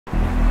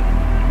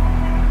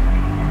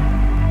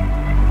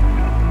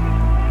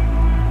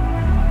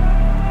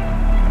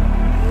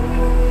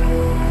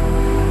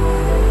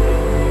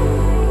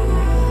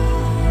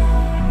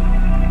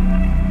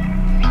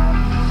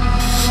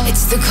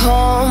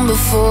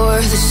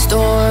before the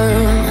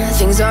storm.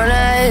 Things aren't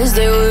as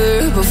they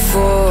were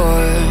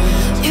before.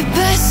 You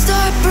best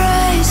start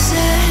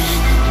bracing.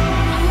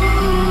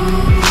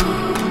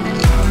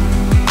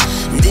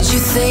 Did you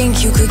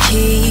think you could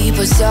keep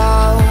us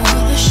out?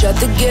 Shut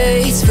the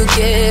gates,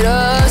 forget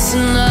us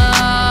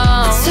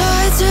now. The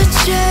tides are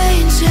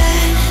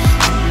changing.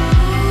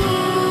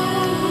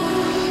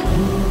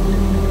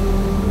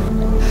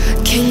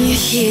 Can you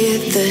hear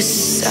the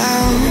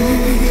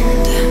sound?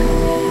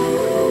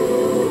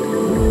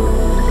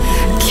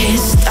 Can't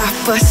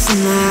stop us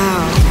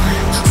now.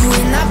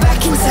 We're not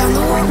back in town,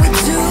 know what we're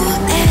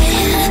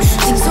doing.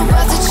 Things are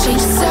about to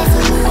change, it's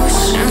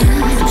evolution.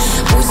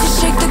 Voices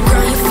shake the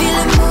ground, you feel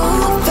it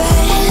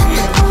moving.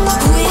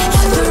 We're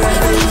the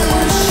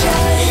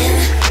revolution.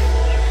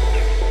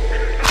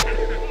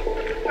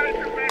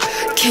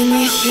 Can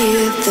you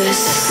hear the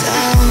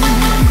sound?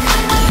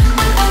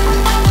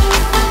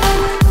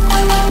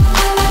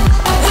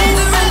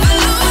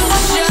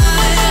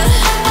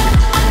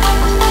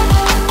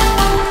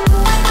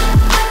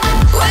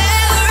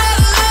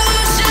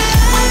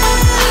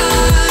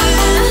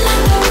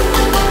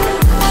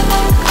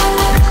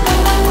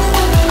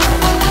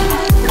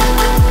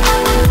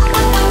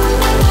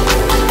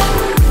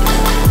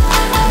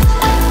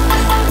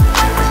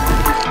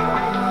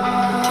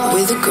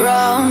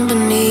 Ground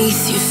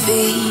beneath your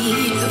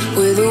feet,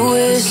 with a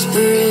whisper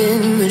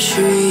in the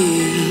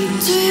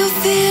trees. Do you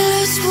feel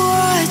us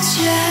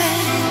watching?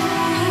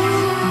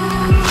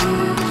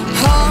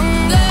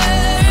 Hunger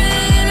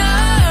in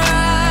our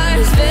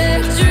eyes,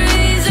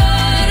 victories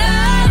on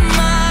our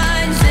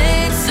minds.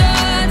 It's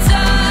our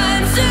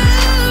time to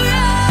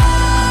rise.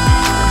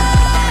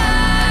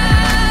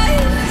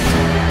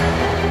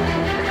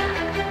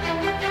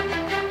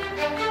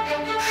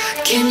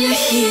 Can you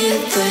hear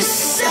the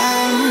sound?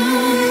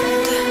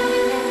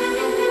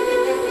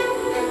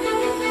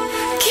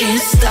 Can't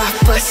stop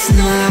us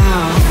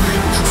now.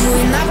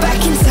 We're not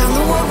back in town,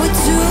 know what we're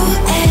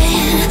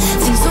doing.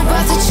 Things are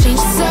about to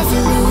change, it's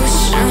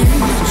evolution.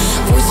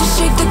 Voices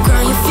shake the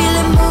ground, you feel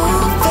it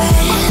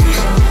moving.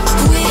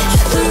 We're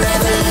the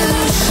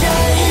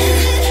revolution.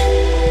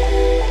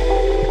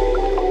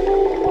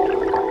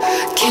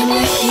 Can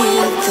you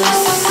hear the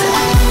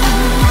sound?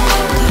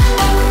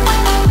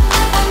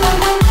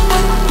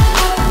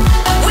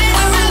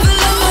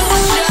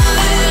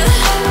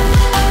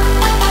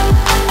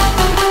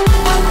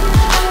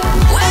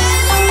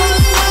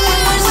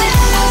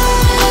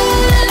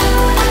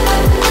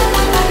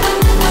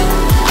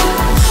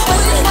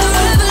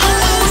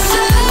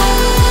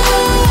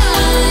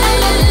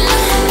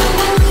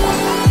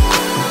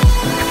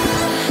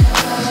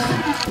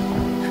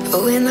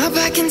 We're not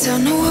back in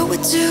town, know what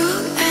we're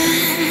doing.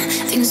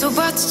 Things are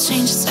about to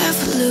change, it's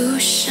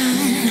evolution.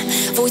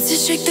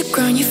 Voices shake the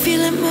ground, you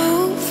feel it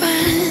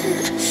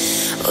moving.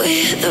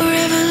 We're the